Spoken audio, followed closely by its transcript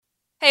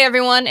Hey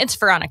everyone, it's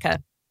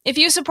Veronica. If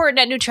you support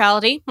net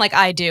neutrality, like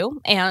I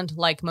do, and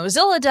like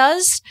Mozilla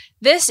does,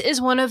 this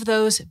is one of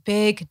those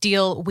big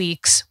deal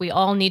weeks we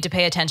all need to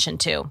pay attention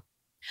to.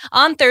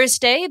 On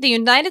Thursday, the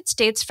United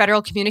States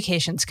Federal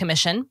Communications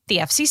Commission, the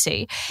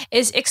FCC,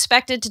 is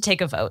expected to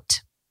take a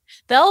vote.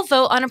 They'll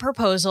vote on a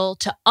proposal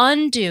to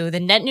undo the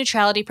net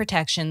neutrality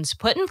protections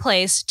put in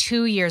place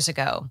 2 years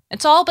ago.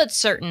 It's all but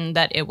certain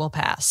that it will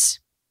pass.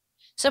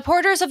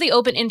 Supporters of the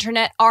open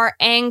internet are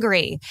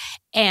angry,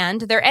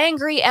 and they're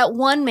angry at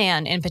one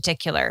man in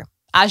particular,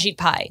 Ajit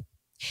Pai.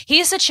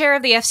 He's the chair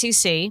of the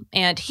FCC,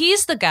 and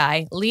he's the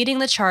guy leading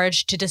the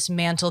charge to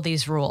dismantle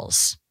these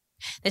rules.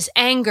 This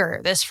anger,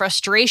 this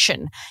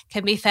frustration,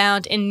 can be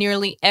found in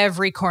nearly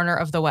every corner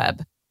of the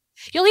web.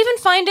 You'll even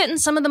find it in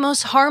some of the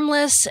most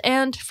harmless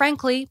and,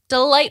 frankly,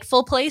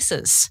 delightful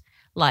places,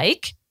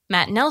 like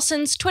Matt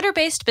Nelson's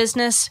Twitter-based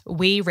business,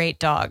 We Rate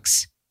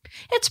Dogs.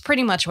 It's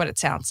pretty much what it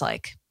sounds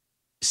like.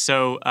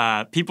 So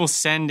people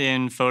send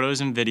in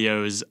photos and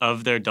videos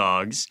of their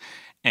dogs,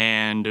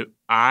 and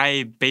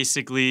I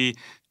basically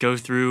go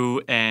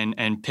through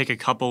and pick a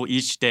couple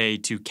each day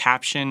to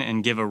caption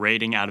and give a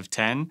rating out of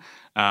 10.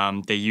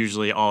 They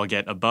usually all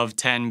get above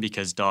 10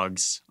 because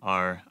dogs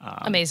are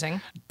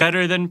amazing,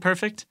 better than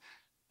perfect.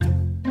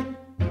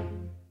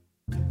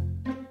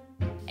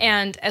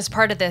 And as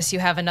part of this, you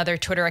have another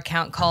Twitter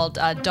account called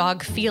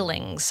Dog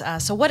Feelings.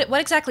 So what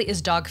exactly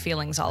is Dog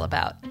Feelings all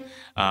about?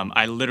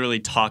 I literally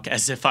talk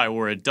as if I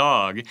were a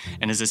dog,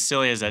 and as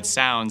silly as that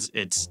sounds,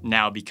 it's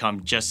now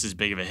become just as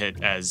big of a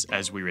hit as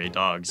We Rate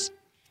Dogs.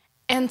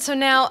 And so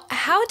now,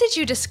 how did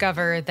you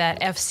discover that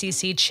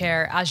FCC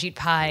chair Ajit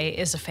Pai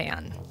is a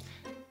fan?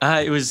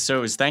 It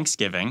was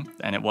Thanksgiving,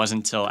 and it wasn't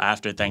until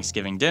after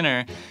Thanksgiving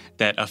dinner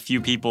that a few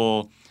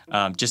people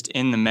just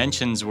in the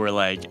mentions were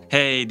like,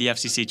 hey, the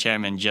FCC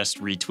chairman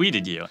just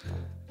retweeted you.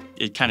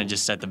 It kind of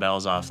just set the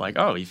bells off like,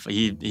 oh,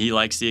 he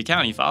likes the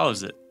account, he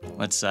follows it.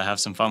 Let's have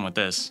some fun with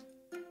this.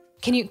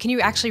 Can you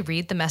actually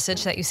read the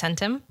message that you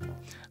sent him?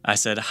 I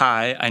said,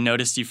 hi, I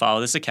noticed you follow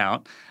this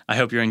account. I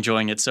hope you're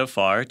enjoying it so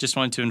far. Just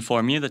wanted to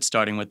inform you that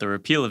starting with the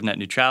repeal of net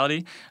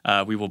neutrality,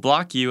 we will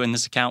block you and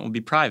this account will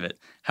be private.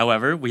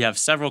 However, we have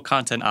several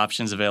content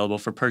options available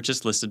for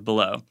purchase listed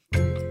below.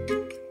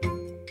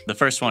 The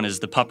first one is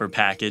the Pupper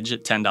package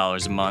at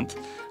 $10 a month.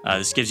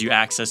 This gives you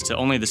access to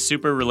only the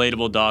super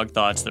relatable dog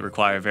thoughts that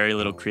require very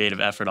little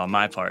creative effort on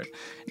my part.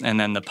 And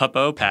then the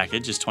Puppo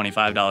package is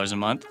 $25 a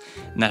month,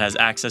 and that has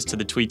access to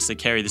the tweets that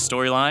carry the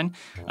storyline,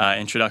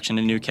 introduction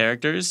to new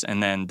characters,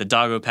 and then the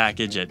Doggo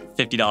package at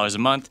 $50 a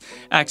month,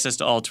 access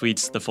to all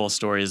tweets, the full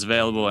story is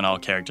available, and all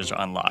characters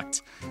are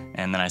unlocked.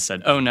 And then I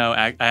said, oh no,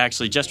 I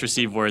actually just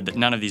received word that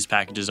none of these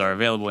packages are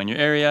available in your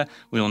area.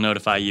 We will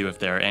notify you if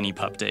there are any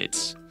pup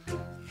dates.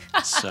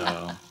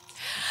 So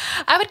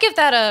I would give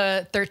that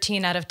a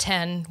 13 out of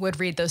 10, would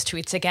read those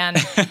tweets again.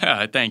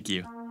 Thank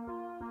you.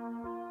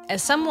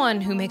 As someone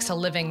who makes a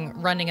living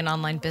running an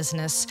online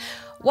business,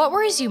 what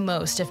worries you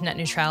most if net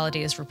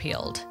neutrality is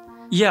repealed?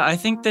 Yeah, I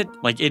think that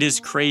it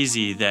is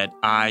crazy that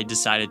I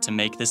decided to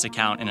make this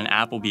account in an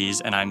Applebee's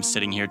and I'm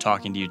sitting here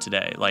talking to you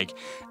today.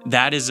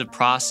 That is a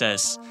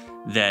process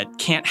that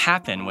can't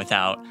happen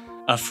without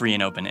a free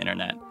and open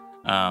internet.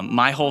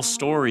 My whole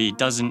story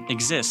doesn't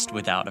exist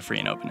without a free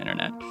and open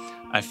internet.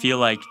 I feel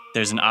like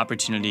there's an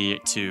opportunity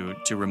to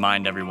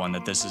remind everyone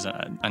that this is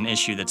an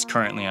issue that's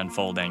currently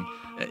unfolding.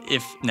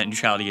 If net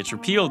neutrality gets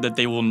repealed, that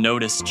they will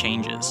notice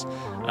changes.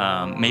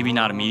 Maybe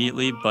not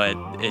immediately, but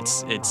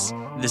it's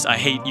this. I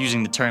hate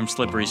using the term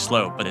slippery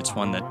slope, but it's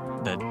one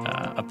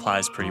that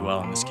applies pretty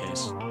well in this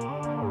case.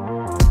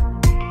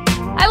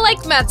 I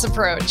like Matt's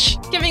approach,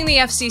 giving the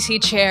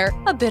FCC chair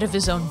a bit of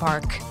his own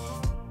bark.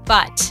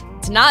 But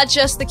it's not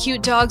just the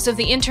cute dogs of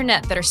the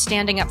internet that are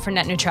standing up for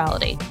net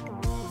neutrality.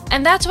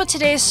 And that's what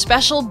today's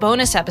special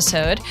bonus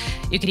episode,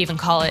 you could even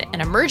call it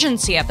an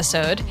emergency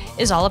episode,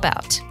 is all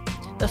about.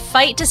 The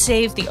fight to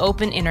save the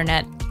open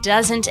internet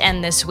doesn't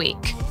end this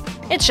week.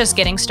 It's just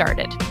getting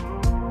started.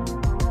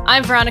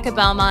 I'm Veronica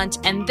Belmont,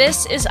 and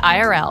this is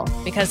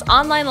IRL, because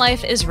online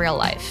life is real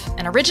life,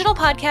 an original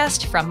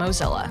podcast from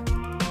Mozilla.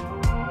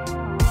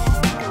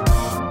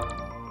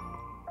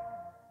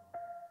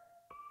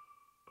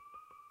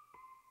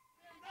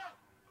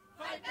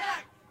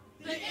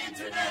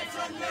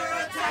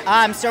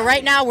 So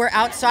right now we're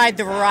outside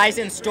the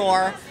Verizon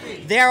store.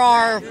 There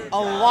are a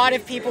lot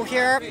of people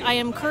here. I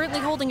am currently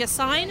holding a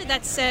sign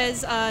that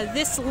says,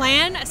 this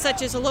LAN,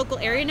 such as a local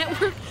area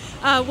network,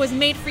 was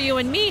made for you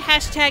and me,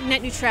 hashtag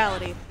net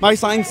neutrality. My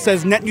sign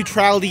says net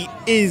neutrality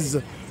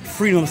is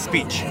freedom of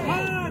speech.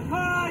 Hide,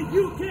 hide,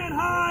 you can't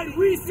hide.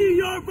 We see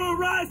your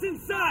Verizon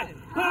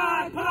sign.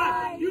 Hide,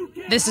 hide, you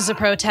can't. This is a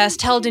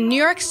protest held in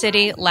New York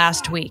City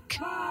last week.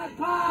 Hide,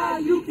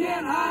 hide, you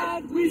can't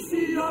hide. We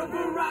see your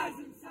Verizon sign.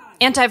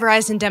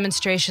 Anti-Verizon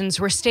demonstrations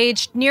were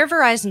staged near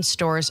Verizon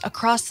stores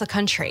across the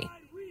country.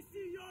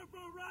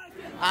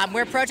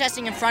 We're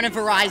protesting in front of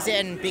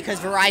Verizon because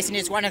Verizon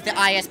is one of the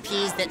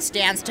ISPs that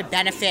stands to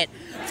benefit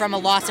from a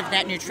loss of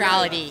net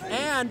neutrality.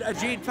 And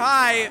Ajit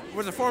Pai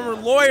was a former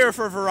lawyer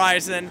for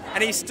Verizon,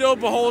 and he's still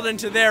beholden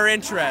to their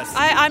interests.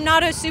 I'm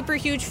not a super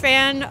huge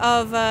fan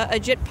of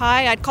Ajit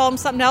Pai. I'd call him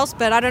something else,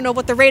 but I don't know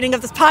what the rating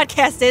of this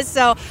podcast is,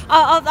 so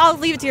I'll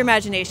leave it to your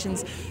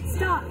imaginations.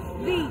 Stop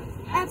the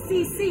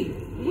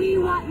FCC. We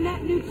want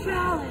net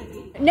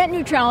neutrality. Net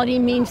neutrality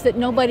means that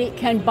nobody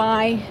can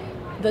buy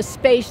the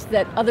space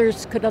that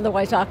others could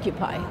otherwise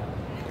occupy.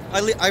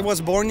 I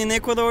was born in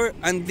Ecuador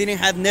and didn't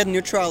have net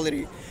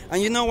neutrality.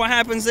 And you know what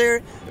happens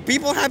there?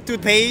 People have to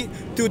pay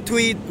to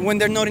tweet when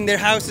they're not in their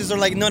houses or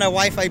like not a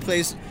Wi-Fi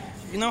place.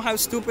 You know how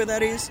stupid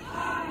that is?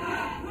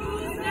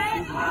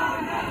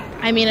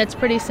 I mean, it's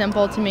pretty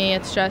simple to me.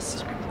 It's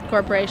just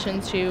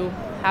corporations who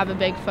have a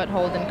big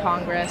foothold in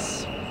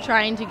Congress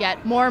trying to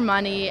get more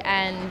money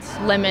and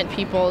limit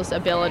people's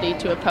ability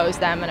to oppose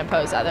them and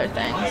oppose other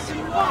things.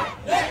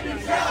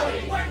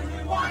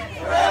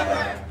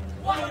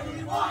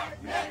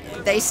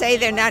 They say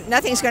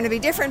nothing's going to be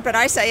different, but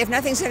I say if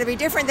nothing's going to be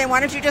different, then why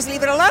don't you just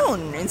leave it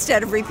alone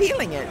instead of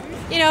repealing it?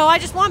 You know, I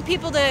just want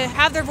people to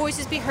have their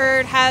voices be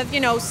heard, have,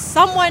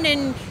 someone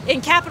in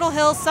Capitol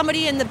Hill,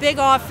 somebody in the big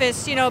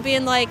office,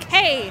 being like,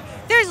 hey,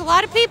 there's a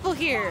lot of people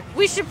here.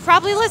 We should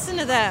probably listen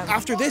to them.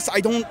 After this, I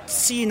don't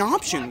see an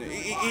option.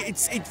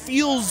 It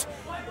feels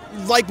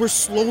like we're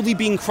slowly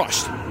being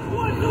crushed.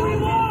 What do we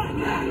want?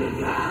 What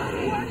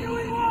do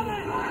we want?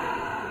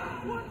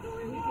 What do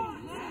we want?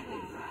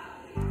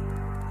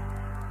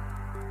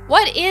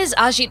 What is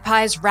Ajit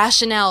Pai's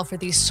rationale for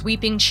these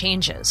sweeping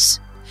changes?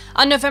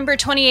 On November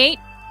 28,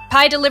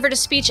 Pai delivered a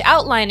speech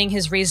outlining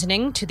his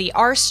reasoning to the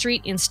R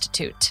Street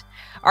Institute.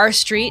 R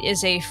Street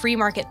is a free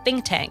market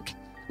think tank.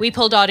 We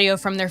pulled audio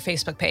from their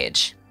Facebook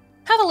page.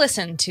 Have a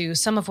listen to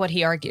some of what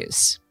he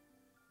argues.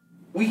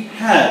 We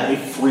had a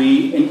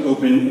free and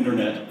open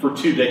internet for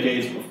 2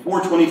 decades before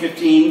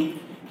 2015,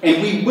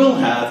 and we will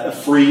have a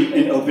free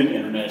and open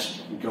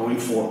internet going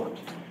forward.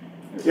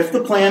 If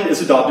the plan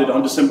is adopted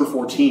on December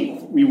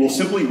 14th, we will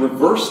simply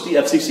reverse the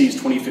FCC's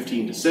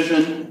 2015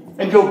 decision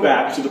and go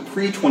back to the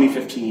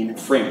pre-2015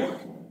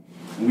 framework.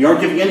 And we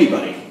aren't giving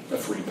anybody a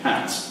free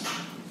pass.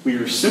 We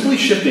are simply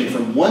shifting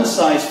from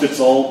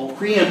one-size-fits-all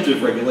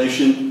preemptive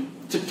regulation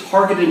to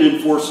targeted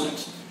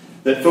enforcement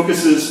that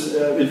focuses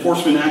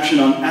enforcement action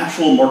on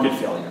actual market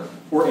failure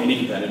or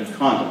anti-competitive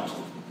conduct.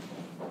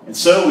 And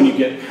so when you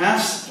get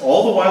past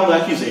all the wild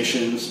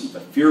accusations, the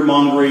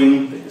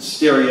fear-mongering, the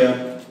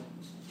hysteria,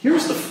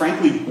 here's the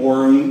frankly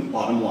boring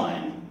bottom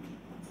line.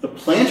 The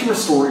plan to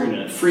restore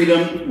internet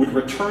freedom would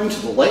return to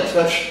the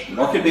light-touch,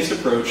 market-based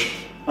approach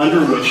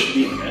under which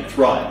the internet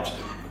thrived.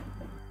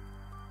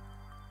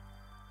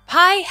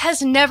 Pai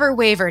has never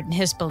wavered in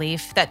his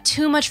belief that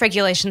too much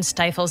regulation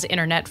stifles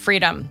internet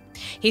freedom.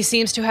 He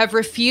seems to have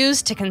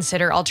refused to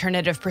consider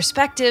alternative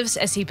perspectives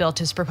as he built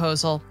his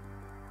proposal.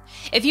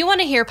 If you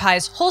want to hear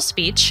Pai's whole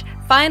speech,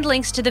 find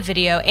links to the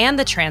video and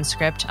the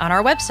transcript on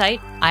our website,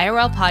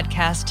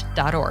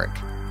 irlpodcast.org.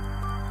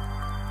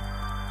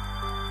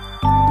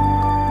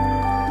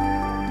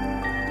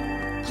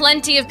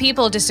 Plenty of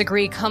people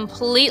disagree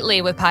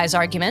completely with Pai's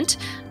argument.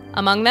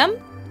 Among them,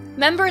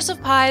 members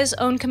of Pai's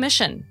own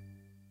commission.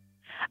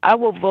 I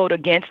will vote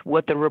against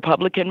what the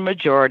Republican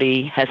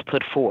majority has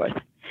put forth.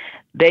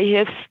 They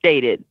have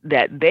stated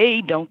that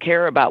they don't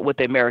care about what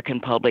the American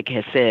public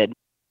has said.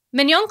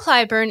 Mignon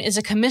Clyburn is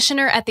a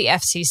commissioner at the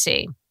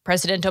FCC.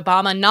 President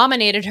Obama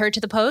nominated her to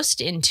the post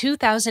in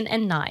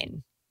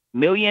 2009.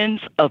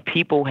 Millions of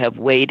people have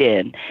weighed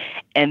in,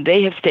 and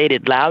they have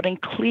stated loud and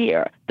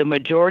clear the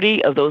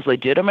majority of those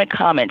legitimate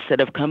comments that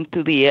have come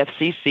through the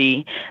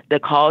FCC, the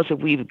calls that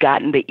we've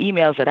gotten, the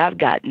emails that I've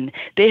gotten,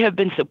 they have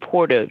been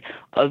supportive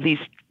of these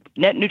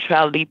net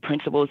neutrality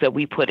principles that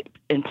we put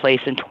in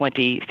place in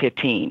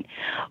 2015.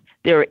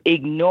 They're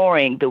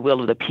ignoring the will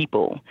of the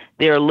people.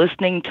 They're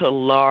listening to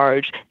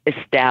large,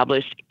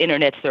 established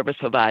internet service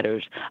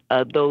providers,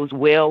 those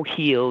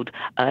well-heeled,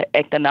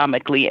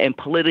 economically and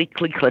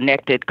politically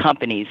connected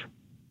companies.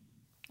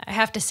 I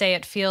have to say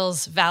it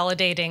feels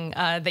validating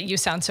that you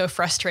sound so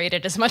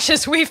frustrated as much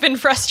as we've been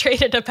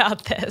frustrated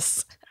about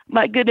this.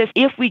 My goodness,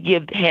 if we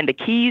hand the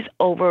keys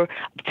over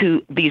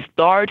to these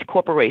large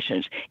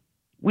corporations,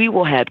 we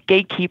will have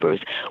gatekeepers.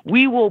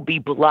 We will be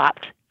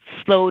blocked,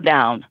 slowed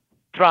down,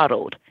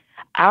 throttled.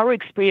 Our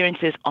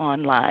experiences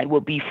online will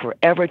be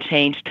forever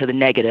changed to the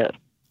negative.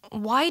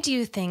 Why do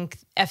you think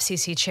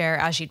FCC Chair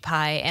Ajit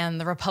Pai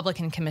and the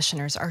Republican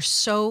commissioners are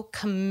so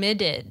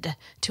committed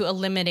to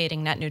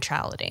eliminating net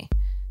neutrality?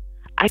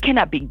 I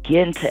cannot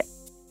begin to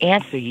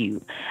answer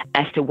you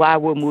as to why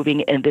we're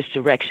moving in this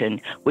direction,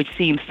 which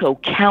seems so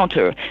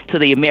counter to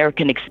the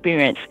American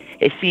experience.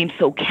 It seems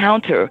so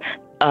counter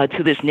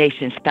to this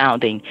nation's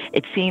founding.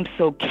 It seems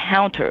so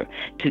counter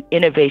to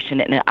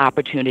innovation and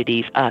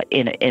opportunities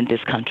in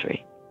this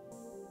country.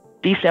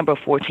 December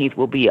 14th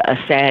will be a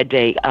sad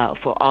day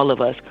for all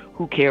of us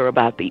who care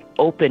about the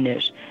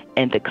openness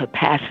and the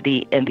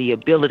capacity and the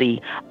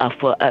ability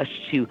for us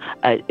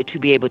to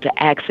be able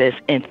to access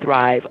and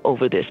thrive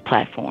over this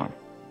platform.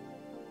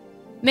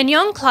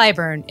 Mignon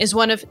Clyburn is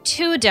one of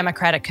 2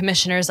 Democratic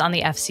commissioners on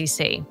the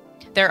FCC.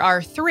 There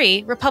are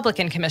 3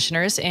 Republican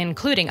commissioners,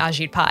 including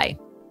Ajit Pai.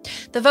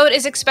 The vote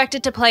is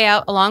expected to play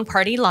out along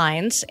party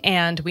lines,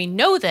 and we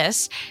know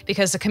this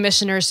because the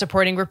commissioners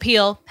supporting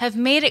repeal have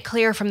made it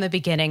clear from the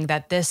beginning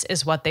that this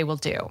is what they will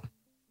do.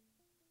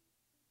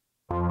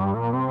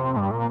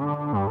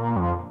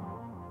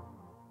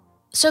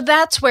 So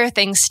that's where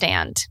things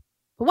stand.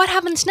 But what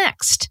happens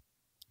next?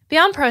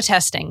 Beyond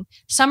protesting,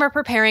 some are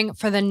preparing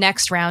for the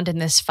next round in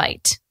this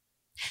fight.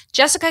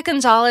 Jessica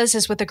Gonzalez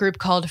is with a group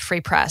called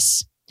Free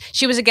Press.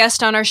 She was a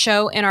guest on our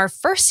show in our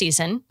first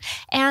season,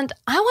 and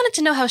I wanted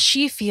to know how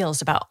she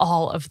feels about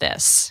all of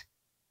this.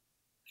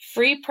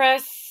 Free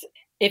Press,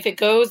 if it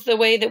goes the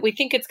way that we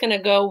think it's going to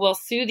go, will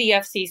sue the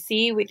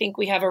FCC. We think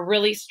we have a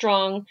really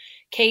strong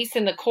case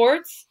in the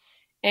courts,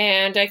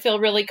 and I feel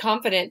really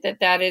confident that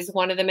that is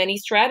one of the many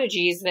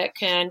strategies that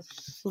can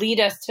lead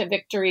us to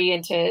victory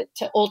and to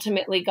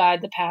ultimately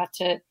guide the path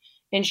to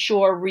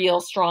ensure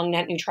real strong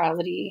net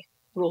neutrality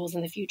rules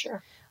in the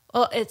future.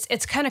 Well,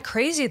 it's kind of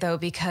crazy, though,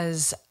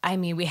 because, I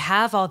mean, we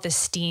have all this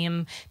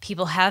steam.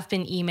 People have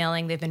been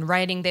emailing, they've been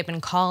writing, they've been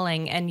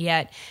calling, and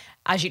yet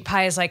Ajit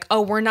Pai is like,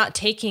 oh, we're not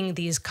taking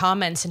these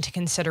comments into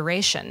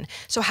consideration.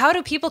 So how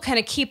do people kind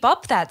of keep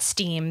up that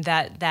steam,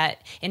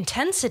 that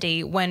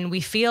intensity when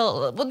we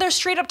feel, well, they're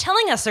straight up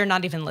telling us they're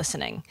not even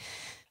listening?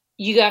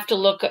 You have to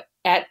look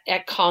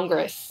at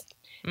Congress.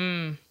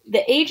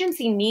 The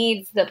agency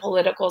needs the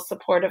political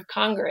support of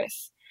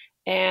Congress.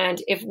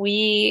 And if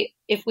we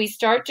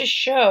start to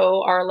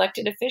show our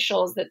elected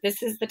officials that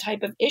this is the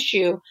type of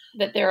issue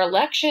that their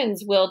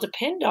elections will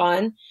depend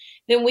on,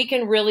 then we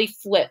can really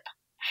flip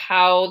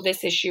how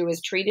this issue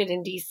is treated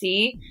in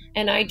DC.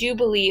 And I do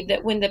believe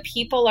that when the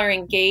people are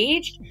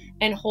engaged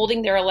and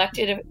holding their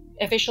elected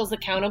officials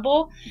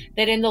accountable,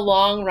 that in the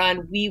long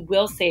run, we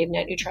will save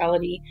net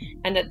neutrality,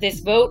 and that this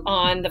vote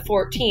on the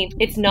 14th,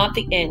 it's not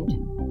the end.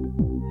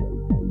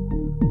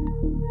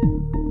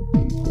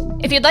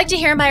 If you'd like to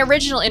hear my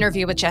original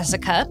interview with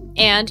Jessica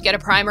and get a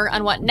primer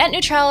on what net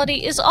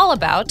neutrality is all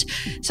about,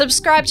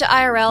 subscribe to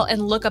IRL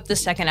and look up the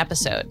second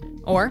episode,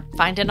 or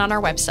find it on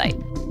our website.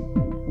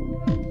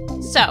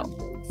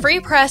 So, Free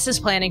Press is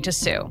planning to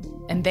sue,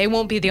 and they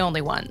won't be the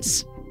only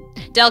ones.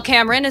 Del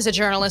Cameron is a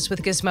journalist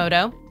with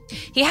Gizmodo.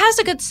 He has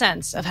a good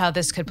sense of how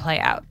this could play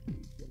out.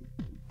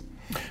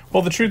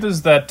 Well, the truth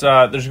is that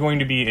there's going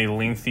to be a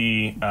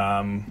lengthy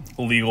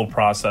legal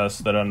process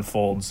that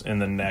unfolds in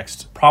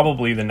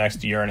probably the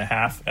next year and a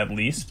half at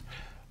least.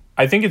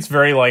 I think it's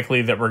very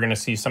likely that we're going to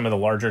see some of the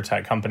larger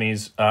tech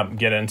companies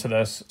get into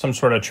this. Some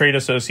sort of trade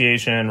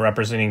association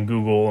representing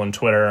Google and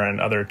Twitter and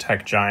other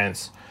tech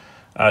giants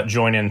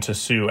join in to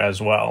sue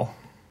as well.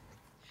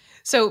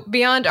 So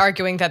beyond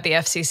arguing that the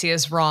FCC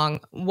is wrong,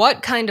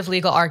 what kind of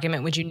legal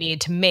argument would you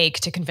need to make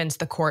to convince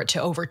the court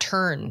to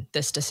overturn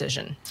this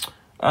decision?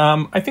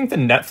 I think the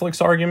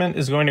Netflix argument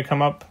is going to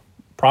come up,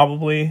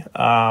 probably.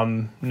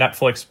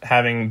 Netflix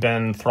having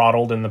been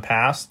throttled in the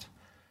past.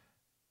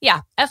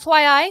 Yeah,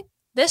 FYI,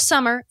 this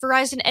summer,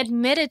 Verizon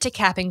admitted to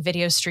capping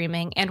video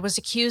streaming and was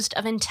accused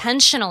of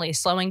intentionally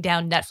slowing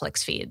down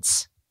Netflix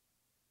feeds.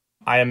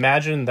 I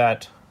imagine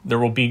that there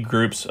will be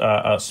groups,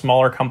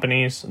 smaller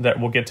companies that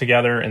will get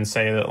together and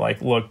say that,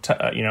 like, look,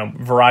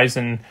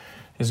 Verizon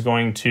is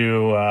going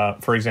to,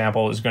 for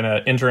example, is going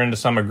to enter into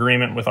some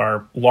agreement with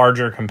our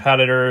larger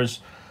competitors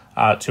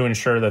to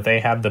ensure that they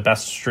have the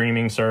best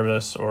streaming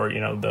service, or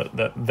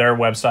their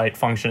website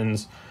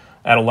functions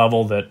at a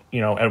level that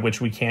at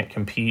which we can't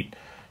compete.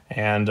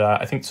 And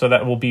I think so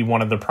that will be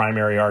one of the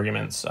primary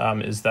arguments,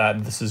 is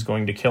that this is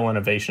going to kill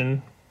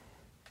innovation.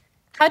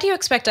 How do you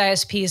expect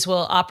ISPs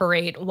will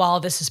operate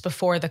while this is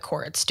before the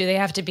courts? Do they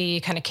have to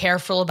be kind of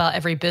careful about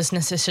every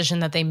business decision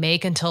that they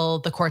make until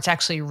the courts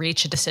actually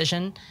reach a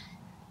decision?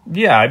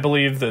 Yeah, I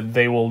believe that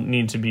they will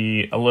need to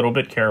be a little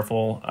bit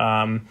careful.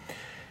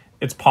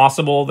 It's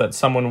possible that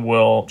someone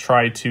will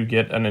try to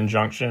get an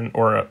injunction,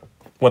 or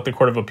what the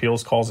Court of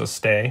Appeals calls a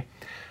stay,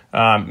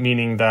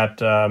 meaning that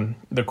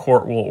the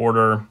court will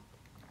order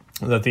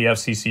that the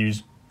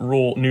FCC's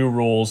new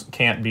rules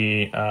can't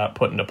be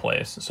put into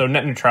place. So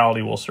net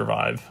neutrality will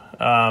survive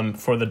while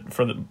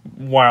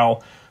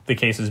the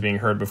case is being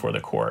heard before the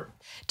court.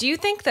 Do you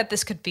think that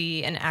this could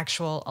be an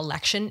actual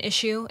election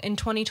issue in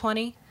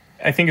 2020?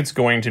 I think it's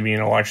going to be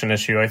an election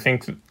issue. I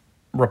think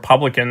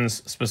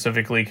Republicans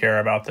specifically care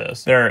about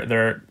this.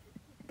 They're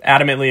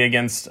adamantly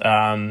against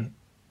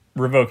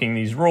revoking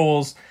these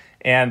rules,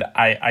 and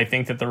I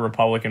think that the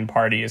Republican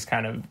Party is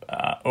kind of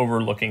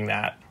overlooking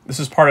that. This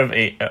is part of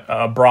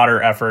a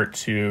broader effort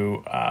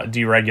to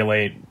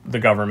deregulate the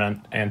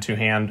government and to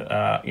hand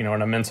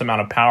an immense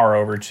amount of power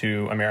over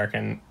to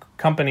American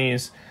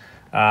companies,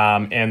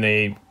 and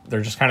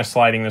they're just kind of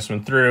sliding this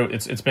one through.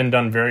 It's been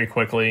done very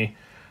quickly.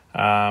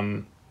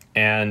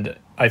 And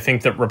I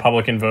think that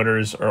Republican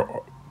voters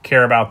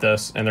care about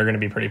this, and they're going to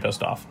be pretty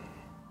pissed off.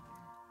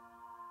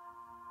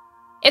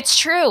 It's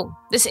true.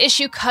 This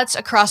issue cuts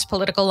across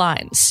political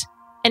lines.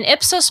 An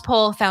Ipsos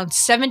poll found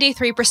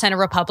 73% of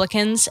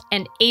Republicans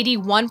and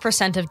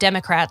 81% of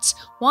Democrats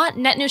want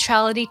net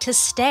neutrality to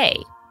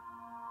stay.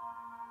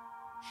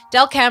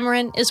 Del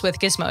Cameron is with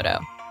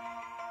Gizmodo.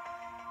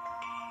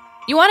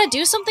 You want to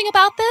do something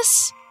about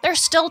this?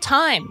 There's still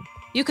time.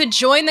 You could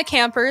join the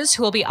campers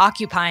who will be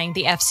occupying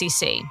the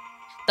FCC.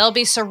 They'll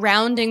be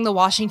surrounding the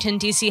Washington,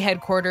 D.C.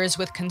 headquarters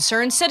with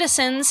concerned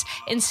citizens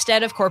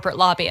instead of corporate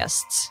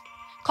lobbyists.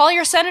 Call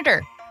your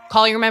senator.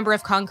 Call your member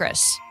of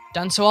Congress.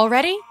 Done so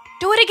already?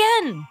 Do it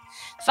again.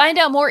 Find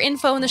out more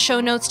info in the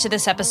show notes to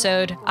this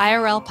episode,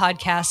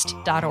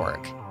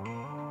 irlpodcast.org.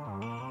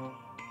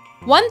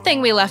 One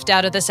thing we left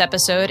out of this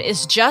episode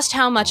is just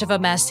how much of a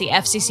mess the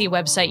FCC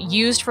website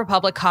used for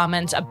public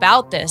comments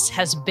about this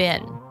has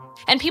been.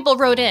 And people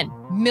wrote in,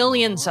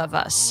 millions of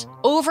us,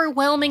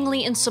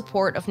 overwhelmingly in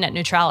support of net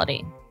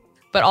neutrality.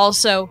 But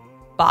also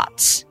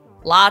bots.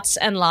 Lots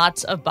and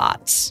lots of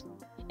bots.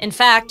 In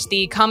fact,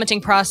 the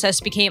commenting process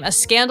became a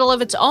scandal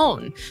of its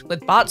own,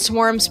 with bot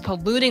swarms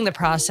polluting the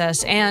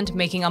process and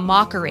making a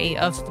mockery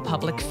of the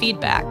public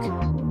feedback.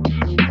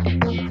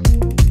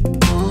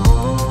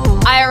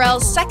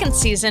 IRL's second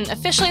season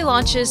officially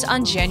launches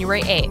on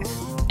January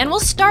 8th, and we'll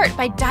start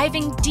by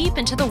diving deep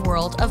into the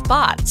world of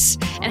bots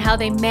and how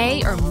they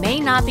may or may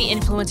not be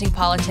influencing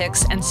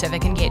politics and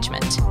civic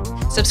engagement.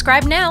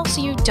 Subscribe now so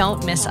you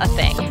don't miss a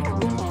thing.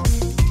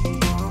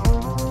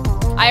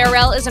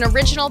 IRL is an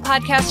original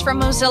podcast from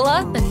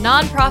Mozilla, the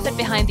nonprofit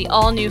behind the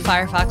all-new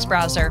Firefox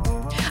browser.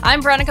 I'm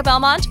Veronica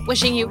Belmont,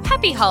 wishing you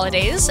happy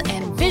holidays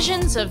and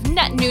visions of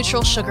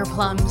net-neutral sugar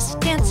plums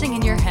dancing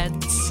in your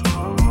heads.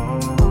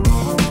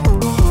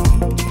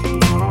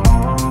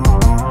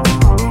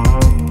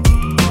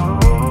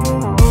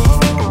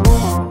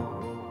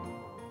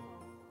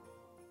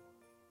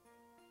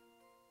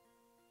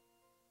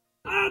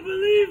 I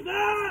believe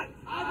that!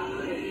 I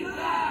believe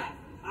that!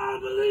 I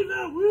believe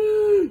that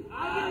we!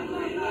 I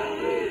believe that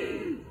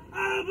we!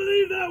 I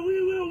believe that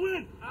we will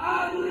win!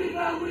 I believe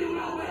that we will!